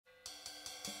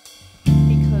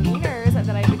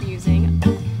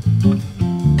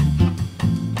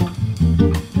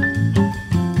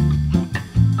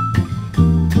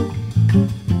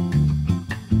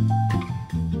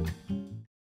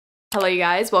Hello you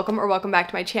guys, welcome back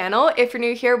to my channel. If you're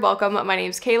new here, welcome. My name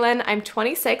is Kaylan. I'm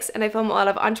 26 and I film a lot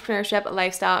of entrepreneurship,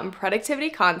 lifestyle, and productivity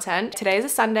content. Today is a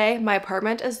Sunday. My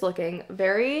apartment is looking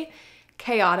very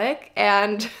chaotic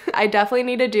and I definitely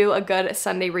need to do a good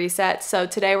Sunday reset. So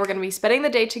today we're going to be spending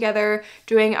the day together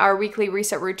doing our weekly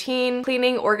reset routine,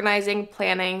 cleaning, organizing,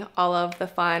 planning, all of the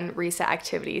fun reset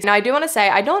activities. Now I do want to say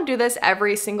I don't do this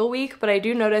every single week, but I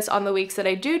do notice on the weeks that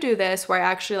I do this where I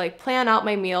actually like plan out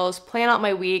my meals, plan out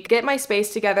my week, get my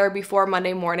space together before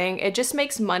Monday morning, it just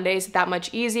makes Mondays that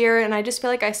much easier and I just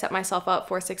feel like I set myself up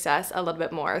for success a little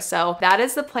bit more. So that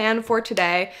is the plan for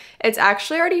today. It's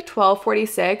actually already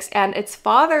 12:46 and it's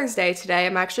Father's Day today.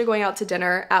 I'm actually going out to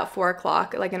dinner at 4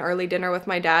 o'clock, like an early dinner with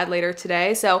my dad later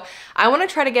today. So I want to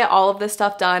try to get all of this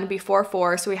stuff done before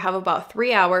 4. So we have about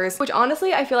 3 hours, which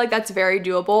honestly, I feel like that's very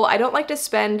doable. I don't like to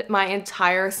spend my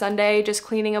entire Sunday just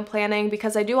cleaning and planning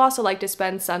because I do also like to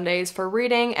spend Sundays for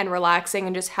reading and relaxing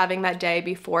and just having that day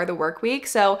before the work week.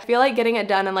 So I feel like getting it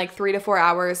done in like 3 to 4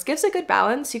 hours gives a good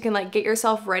balance. You can like get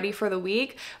yourself ready for the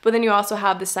week, but then you also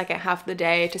have the second half of the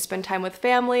day to spend time with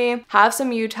family, have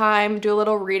some you time, do a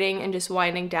little reading, and just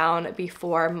winding down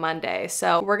before Monday.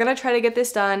 So we're gonna try to get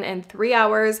this done in 3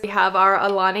 hours. We have our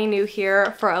Alani Nu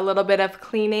here for a little bit of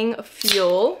cleaning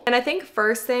fuel. And I think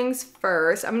first things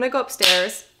first, I'm gonna go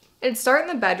upstairs and start in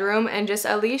the bedroom and just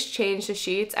at least change the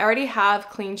sheets. I already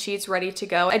have clean sheets ready to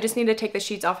go. I just need to take the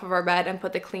sheets off of our bed and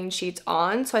put the clean sheets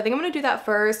on. So I think I'm gonna do that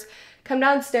first. Come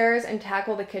downstairs and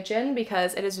tackle the kitchen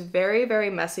because it is very, very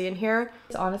messy in here.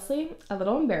 It's honestly a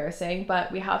little embarrassing,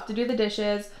 but we have to do the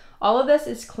dishes. All of this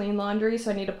is clean laundry, so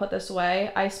I need to put this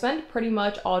away. I spent pretty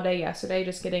much all day yesterday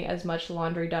just getting as much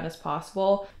laundry done as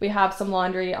possible. We have some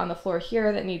laundry on the floor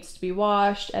here that needs to be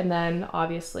washed, and then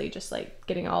obviously just like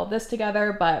getting all of this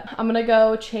together. But I'm gonna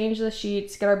go change the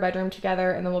sheets, get our bedroom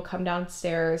together, and then we'll come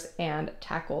downstairs and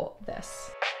tackle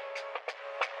this.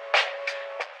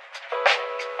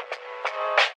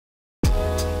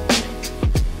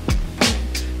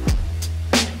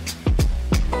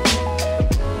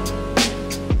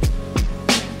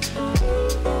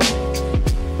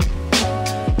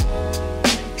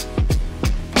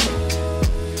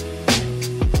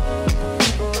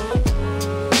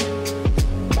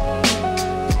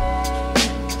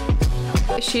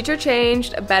 Sheets are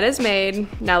changed, bed is made.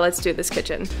 Now let's do this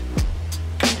kitchen.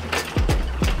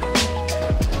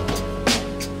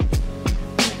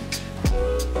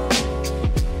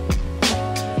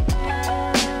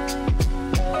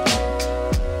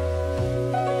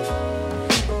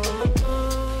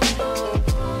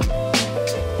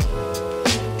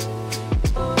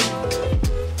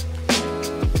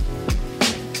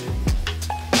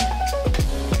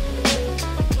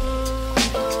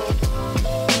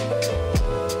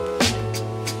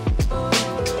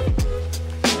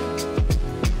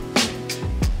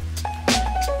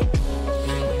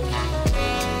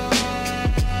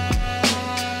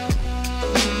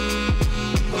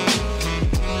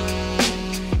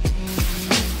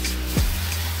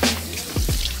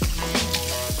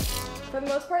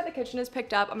 The kitchen is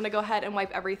picked up. I'm gonna go ahead and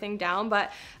wipe everything down,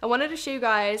 but I wanted to show you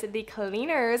guys the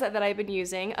cleaners that I've been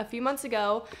using. A few months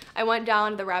ago, I went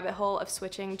down the rabbit hole of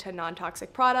switching to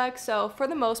non-toxic products. So for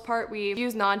the most part, we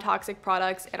use non-toxic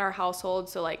products in our household.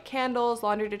 So like candles,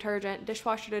 laundry detergent,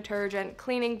 dishwasher detergent,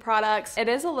 cleaning products. It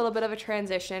is a little bit of a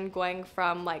transition going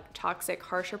from like toxic,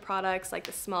 harsher products like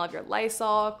the smell of your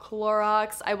Lysol,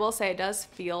 Clorox. I will say it does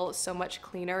feel so much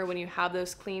cleaner when you have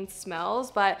those clean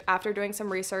smells, but after doing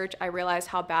some research, I realized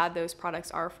how bad those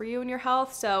products are for you and your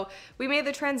health. So we made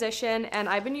the transition and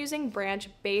I've been using Branch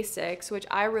Basics, which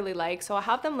I really like. So I'll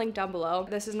have them linked down below.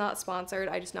 This is not sponsored.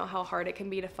 I just know how hard it can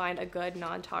be to find a good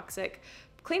non-toxic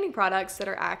cleaning products that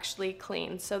are actually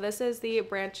clean. So this is the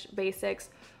Branch Basics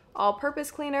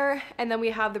all-purpose cleaner, and then we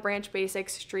have the Branch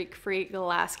Basics streak-free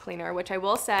glass cleaner, which I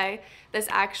will say this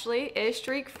actually is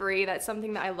streak-free. That's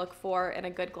something that I look for in a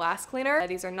good glass cleaner.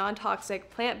 These are non-toxic,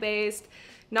 plant-based,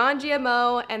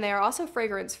 non-GMO, and they are also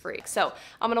fragrance-free. So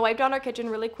I'm gonna wipe down our kitchen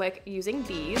really quick using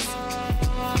these.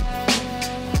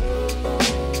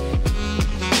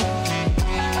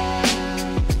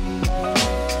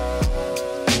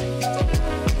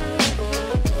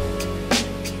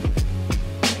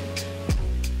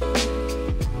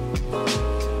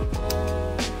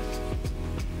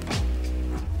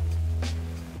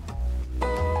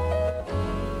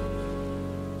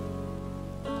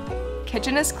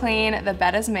 kitchen is clean, the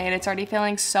bed is made, it's already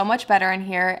feeling so much better in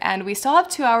here, and we still have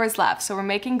 2 hours left, so we're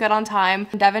making good on time.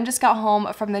 Devin just got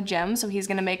home from the gym, so he's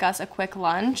gonna make us a quick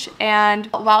lunch, and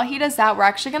while he does that, we're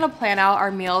actually gonna plan out our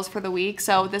meals for the week.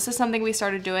 So this is something we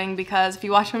started doing because if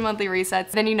you watch my monthly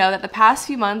resets, then you know that the past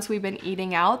few months we've been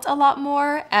eating out a lot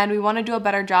more, and we wanna do a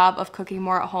better job of cooking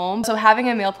more at home. So having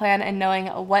a meal plan and knowing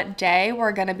what day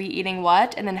we're gonna be eating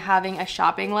what, and then having a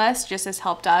shopping list just has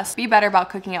helped us be better about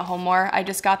cooking at home more. I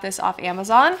just got this off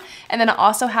Amazon, and then it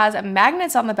also has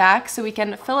magnets on the back so we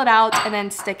can fill it out and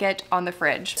then stick it on the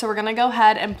fridge. So we're gonna go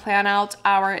ahead and plan out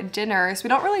our dinners. We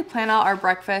don't really plan out our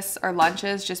breakfasts or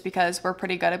lunches just because we're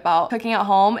pretty good about cooking at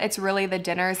home. It's really the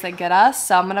dinners that get us.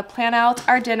 So I'm gonna plan out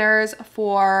our dinners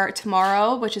for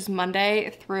tomorrow, which is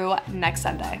Monday through next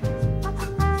Sunday.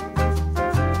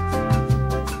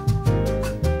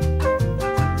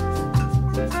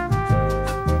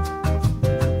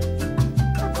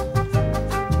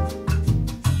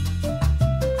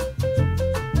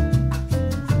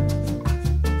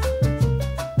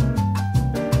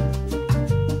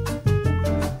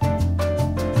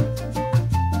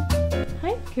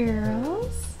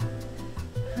 Girls,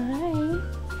 hi.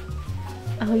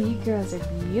 Oh, you girls are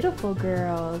beautiful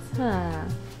girls, huh?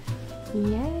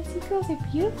 Yes, you girls are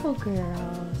beautiful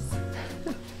girls.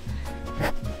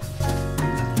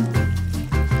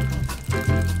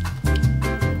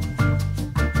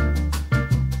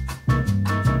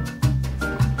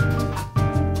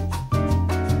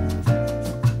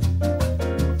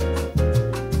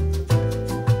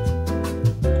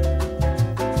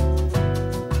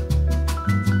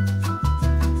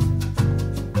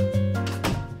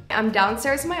 I'm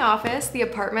downstairs in my office. The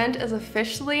apartment is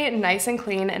officially nice and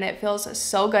clean and it feels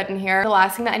so good in here. The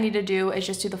last thing that I need to do is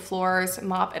just do the floors,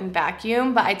 mop, and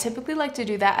vacuum, but I typically like to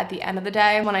do that at the end of the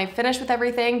day when I finish with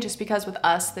everything, just because with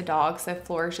us, the dogs, the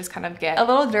floors just kind of get a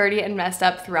little dirty and messed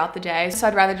up throughout the day. So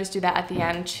I'd rather just do that at the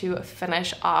end to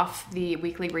finish off the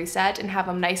weekly reset and have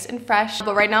them nice and fresh.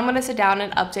 But right now I'm gonna sit down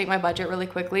and update my budget really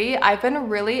quickly. I've been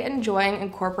really enjoying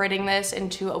incorporating this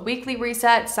into a weekly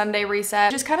reset, Sunday reset.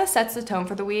 It just kind of sets the tone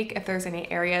for the week. If there's any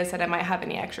areas that I might have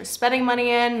any extra spending money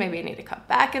in, maybe I need to cut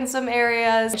back in some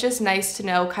areas. It's just nice to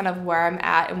know kind of where I'm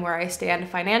at and where I stand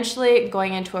financially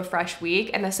going into a fresh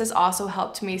week. And this has also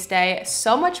helped me stay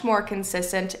so much more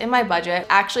consistent in my budget,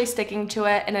 actually sticking to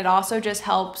it. And it also just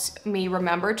helps me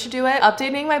remember to do it.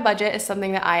 Updating my budget is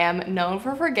something that I am known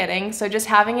for forgetting. So just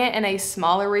having it in a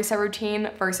smaller reset routine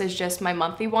versus just my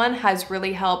monthly one has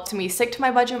really helped me stick to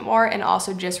my budget more and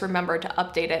also just remember to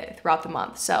update it throughout the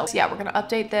month. So yeah, we're gonna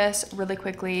update this really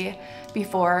quickly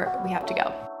before we have to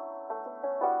go.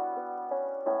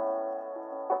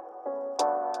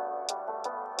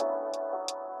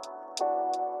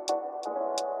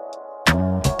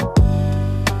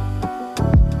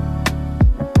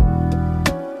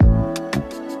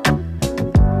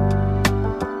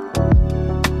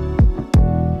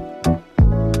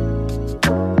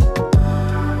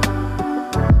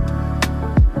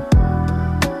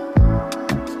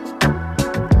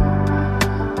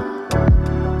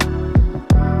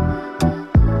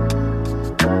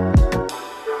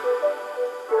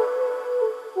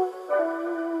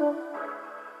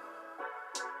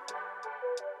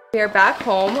 We are back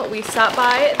home. We stopped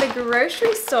by the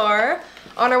grocery store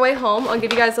on our way home. I'll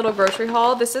give you guys a little grocery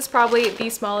haul. This is probably the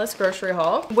smallest grocery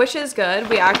haul, which is good.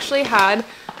 We actually had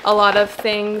a lot of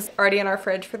things already in our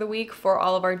fridge for the week for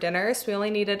all of our dinners. We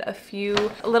only needed a few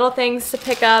little things to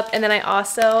pick up. And then I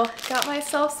also got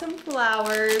myself some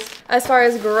flowers. As far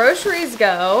as groceries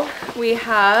go, we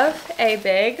have a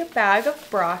big bag of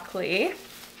broccoli.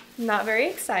 Not very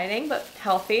exciting, but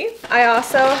healthy. I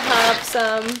also have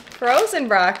some frozen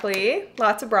broccoli,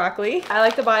 lots of broccoli. I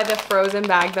like to buy the frozen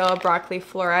bag though of broccoli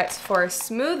florets for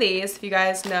smoothies. If you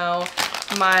guys know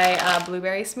my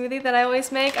blueberry smoothie that I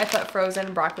always make, I put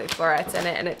frozen broccoli florets in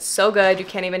it and it's so good. You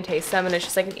can't even taste them and it's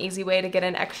just like an easy way to get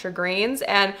in extra greens.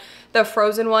 And the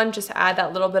frozen one just add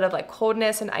that little bit of like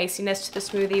coldness and iciness to the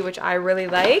smoothie, which I really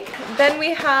like. Then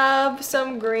we have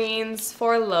some greens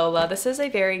for Lola. This is a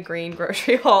very green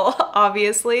grocery haul,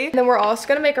 obviously. And then we're also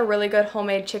gonna make a really good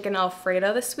homemade chicken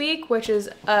Alfredo this week, which is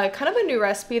kind of a new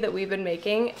recipe that we've been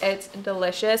making. It's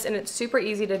delicious and it's super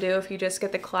easy to do if you just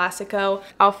get the Classico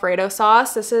Alfredo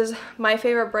sauce. This is my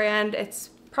favorite brand. It's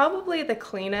probably the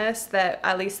cleanest that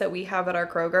at least that we have at our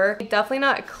Kroger. Definitely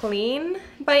not clean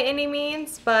by any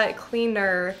means, but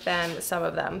cleaner than some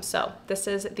of them. So this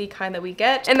is the kind that we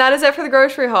get. And that is it for the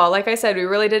grocery haul. Like I said, we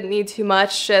really didn't need too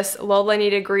much. Just Lola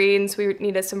needed greens, we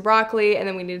needed some broccoli, and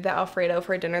then we needed the Alfredo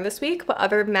for dinner this week. But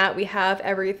other than that, we have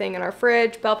everything in our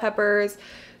fridge: bell peppers,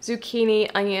 zucchini,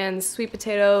 onions, sweet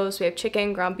potatoes, we have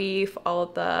chicken, ground beef, all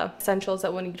of the essentials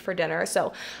that we'll need for dinner.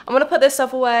 So I'm gonna put this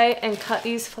stuff away and cut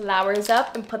these flowers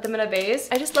up and put them in a vase.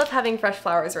 I just love having fresh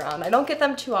flowers around. I don't get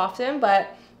them too often,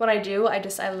 but when I do, I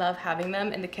love having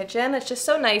them in the kitchen. It's just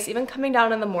so nice, even coming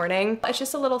down in the morning. It's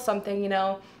just a little something, you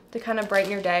know, to kind of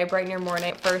brighten your day, brighten your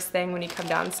morning, first thing when you come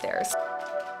downstairs.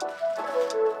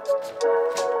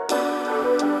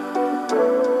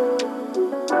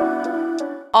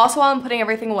 Also, while I'm putting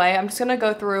everything away, I'm just gonna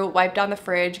go through, wipe down the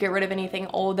fridge, get rid of anything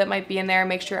old that might be in there,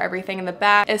 make sure everything in the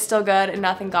back is still good and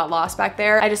nothing got lost back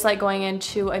there. I just like going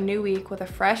into a new week with a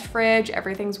fresh fridge,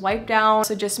 everything's wiped down.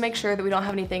 So just make sure that we don't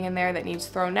have anything in there that needs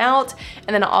thrown out.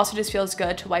 And then it also just feels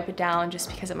good to wipe it down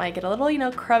just because it might get a little, you know,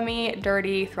 crummy,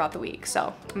 dirty throughout the week.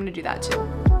 So I'm gonna do that too.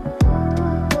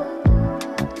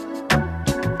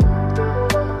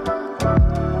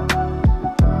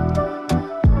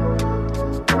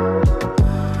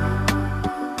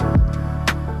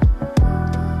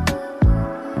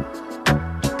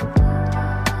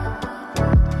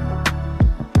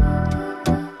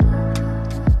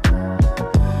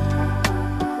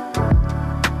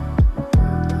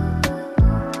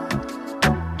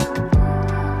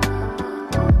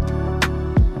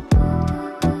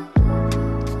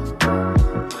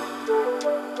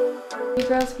 You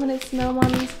girls want to smell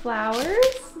mommy's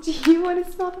flowers? Do you want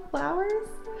to smell the flowers?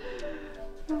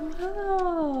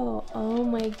 Wow. Oh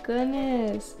my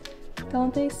goodness.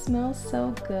 Don't they smell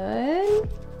so good?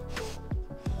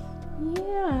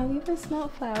 Yeah, have you ever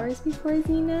smelled flowers before,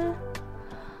 Zena?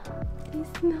 They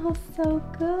smell so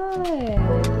good.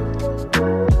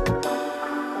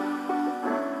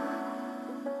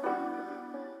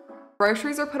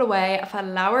 Groceries are put away,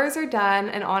 flowers are done,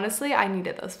 and honestly, I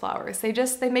needed those flowers.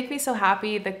 They make me so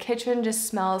happy. The kitchen just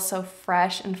smells so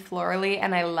fresh and florally,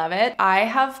 and I love it. I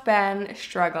have been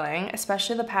struggling,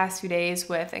 especially the past few days,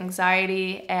 with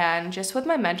anxiety and just with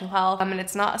my mental health. And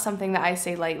it's not something that I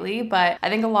say lightly, but I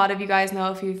think a lot of you guys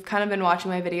know, if you've kind of been watching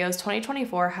my videos,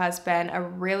 2024 has been a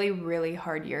really, really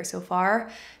hard year so far.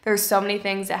 There's so many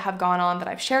things that have gone on that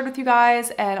I've shared with you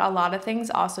guys, and a lot of things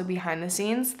also behind the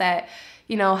scenes that,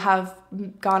 you know, have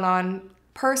gone on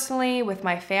personally with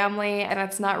my family, and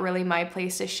it's not really my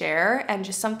place to share, and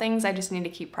just some things I just need to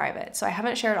keep private. So I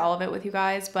haven't shared all of it with you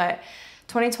guys, but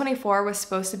 2024 was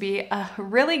supposed to be a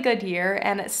really good year,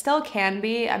 and it still can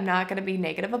be. I'm not gonna be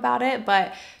negative about it,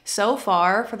 but so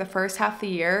far for the first half of the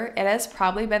year, it has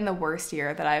probably been the worst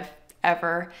year that I've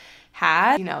ever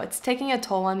had. You know, it's taking a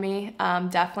toll on me,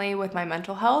 definitely with my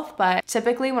mental health, but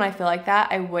typically when I feel like that,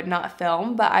 I would not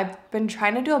film, but I've been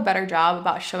trying to do a better job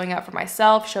about showing up for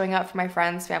myself, showing up for my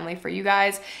friends, family, for you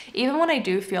guys, even when I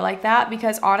do feel like that,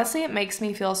 because honestly, it makes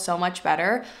me feel so much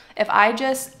better if I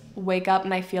just wake up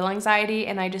and I feel anxiety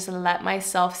and I just let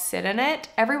myself sit in it.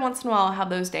 Every once in a while I'll have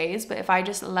those days, but if I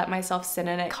just let myself sit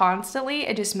in it constantly,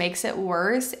 it just makes it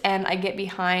worse, and I get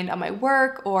behind on my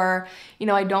work, or, you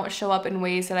know, I don't show up in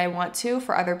ways that I want to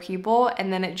for other people,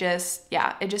 and then it just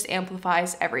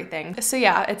amplifies everything. So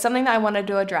yeah, it's something that I wanted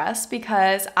to address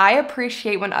because I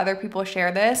appreciate when other people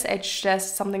share this. It's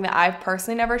just something that I've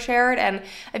personally never shared, and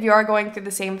if you are going through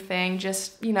the same thing,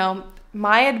 just, you know,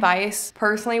 my advice,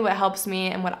 personally, what helps me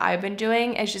and what I've been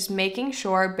doing is just making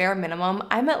sure, bare minimum,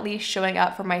 I'm at least showing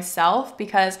up for myself,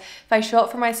 because if I show up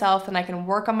for myself, then I can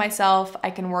work on myself, I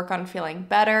can work on feeling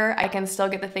better, I can still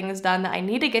get the things done that I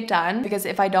need to get done, because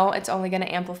if I don't, it's only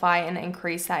gonna amplify and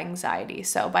increase that anxiety.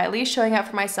 So by at least showing up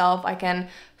for myself, I can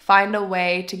find a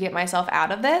way to get myself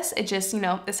out of this. It just, you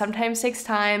know, it sometimes takes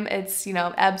time. It's, you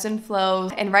know, ebbs and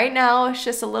flows. And right now it's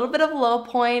just a little bit of a low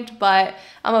point, but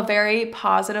I'm a very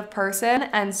positive person.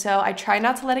 And so I try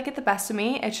not to let it get the best of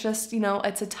me. It's just, you know,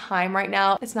 it's a time right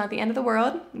now. It's not the end of the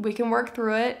world. We can work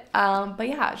through it. But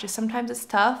yeah, just sometimes it's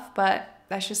tough, but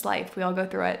that's just life. We all go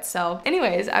through it. So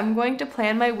anyways, I'm going to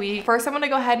plan my week. First, I'm gonna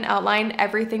go ahead and outline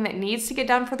everything that needs to get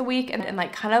done for the week, and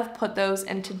like kind of put those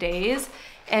into days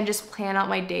and just plan out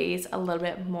my days a little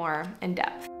bit more in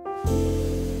depth.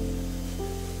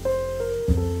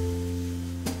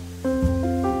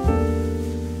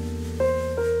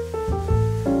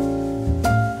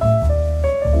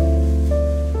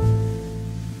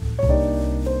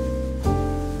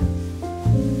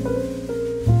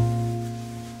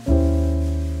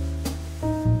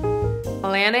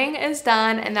 Planning is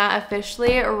done, and that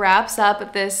officially wraps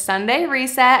up this Sunday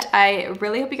reset. I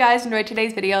really hope you guys enjoyed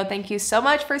today's video. Thank you so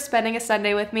much for spending a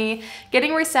Sunday with me,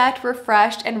 getting reset,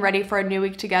 refreshed, and ready for a new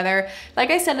week together. Like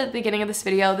I said at the beginning of this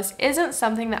video, this isn't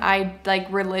something that I like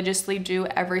religiously do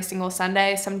every single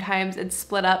Sunday. Sometimes it's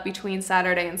split up between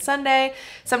Saturday and Sunday.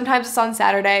 Sometimes it's on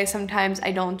Saturday, sometimes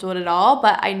I don't do it at all,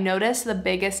 but I notice the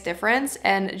biggest difference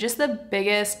and just the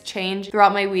biggest change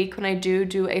throughout my week when I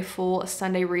do a full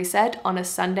Sunday reset on a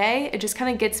Sunday. It just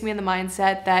kind of gets me in the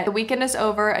mindset that the weekend is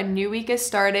over, a new week is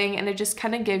starting, and it just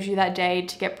kind of gives you that day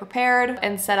to get prepared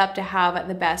and set up to have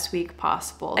the best week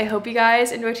possible. I hope you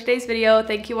guys enjoyed today's video.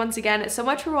 Thank you once again so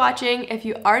much for watching. If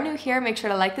you are new here, make sure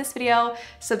to like this video,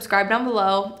 subscribe down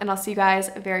below, and I'll see you guys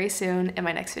very soon in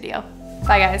my next video.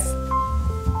 Bye guys.